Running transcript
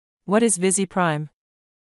What is VisiPrime?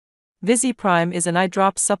 VisiPrime is an eye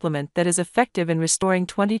drop supplement that is effective in restoring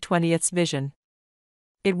 20/20's vision.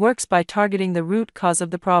 It works by targeting the root cause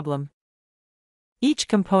of the problem. Each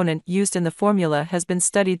component used in the formula has been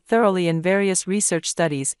studied thoroughly in various research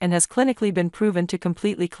studies and has clinically been proven to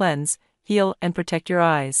completely cleanse, heal, and protect your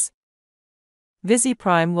eyes.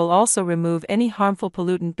 VisiPrime will also remove any harmful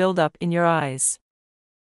pollutant buildup in your eyes.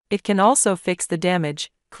 It can also fix the damage,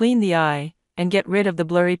 clean the eye, and get rid of the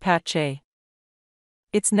blurry patches.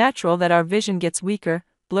 It's natural that our vision gets weaker,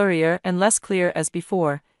 blurrier, and less clear as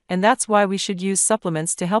before, and that's why we should use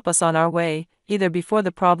supplements to help us on our way, either before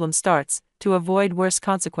the problem starts, to avoid worse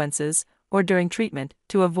consequences, or during treatment,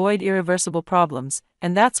 to avoid irreversible problems,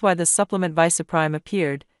 and that's why the supplement VisiPrime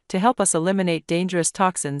appeared, to help us eliminate dangerous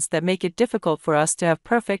toxins that make it difficult for us to have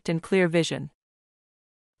perfect and clear vision.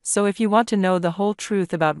 So if you want to know the whole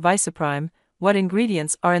truth about VisiPrime, what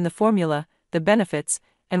ingredients are in the formula, the benefits,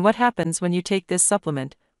 and what happens when you take this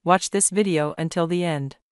supplement, watch this video until the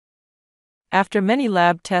end. After many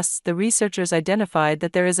lab tests, the researchers identified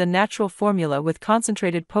that there is a natural formula with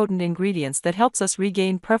concentrated potent ingredients that helps us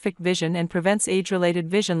regain perfect vision and prevents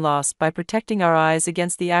age-related vision loss by protecting our eyes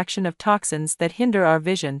against the action of toxins that hinder our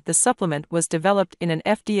vision. The supplement was developed in an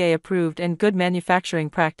FDA-approved and good manufacturing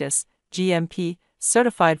practice, GMP,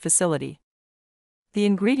 certified facility. The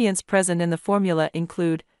ingredients present in the formula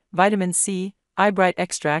include vitamin C, eyebright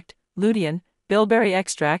extract, lutein, bilberry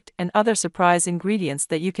extract, and other surprise ingredients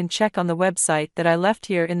that you can check on the website that I left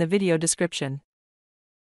here in the video description.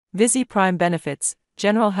 VisiPrime benefits: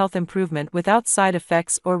 general health improvement without side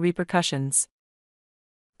effects or repercussions.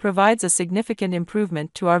 Provides a significant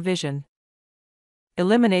improvement to our vision.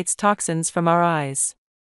 Eliminates toxins from our eyes.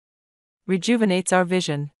 Rejuvenates our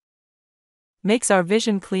vision. Makes our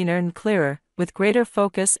vision cleaner and clearer, with greater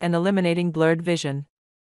focus and eliminating blurred vision.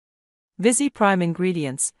 VisiPrime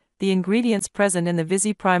ingredients: the ingredients present in the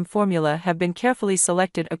VisiPrime formula have been carefully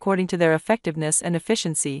selected according to their effectiveness and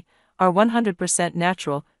efficiency, are 100%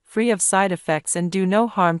 natural, free of side effects, and do no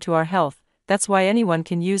harm to our health. That's why anyone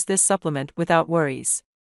can use this supplement without worries.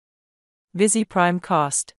 VisiPrime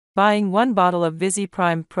cost: buying one bottle of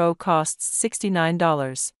VisiPrime Pro costs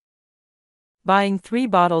 $69. Buying 3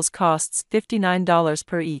 bottles costs $59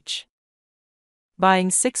 per each.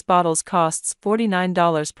 Buying 6 bottles costs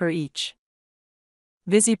 $49 per each.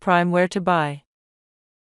 VisiPrime. Where to buy?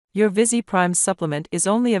 Your VisiPrime supplement is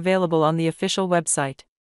only available on the official website.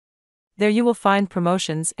 There you will find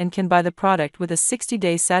promotions and can buy the product with a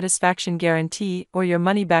 60-day satisfaction guarantee or your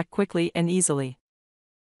money back quickly and easily.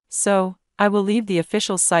 So, I will leave the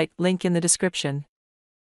official site link in the description.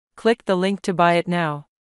 Click the link to buy it now.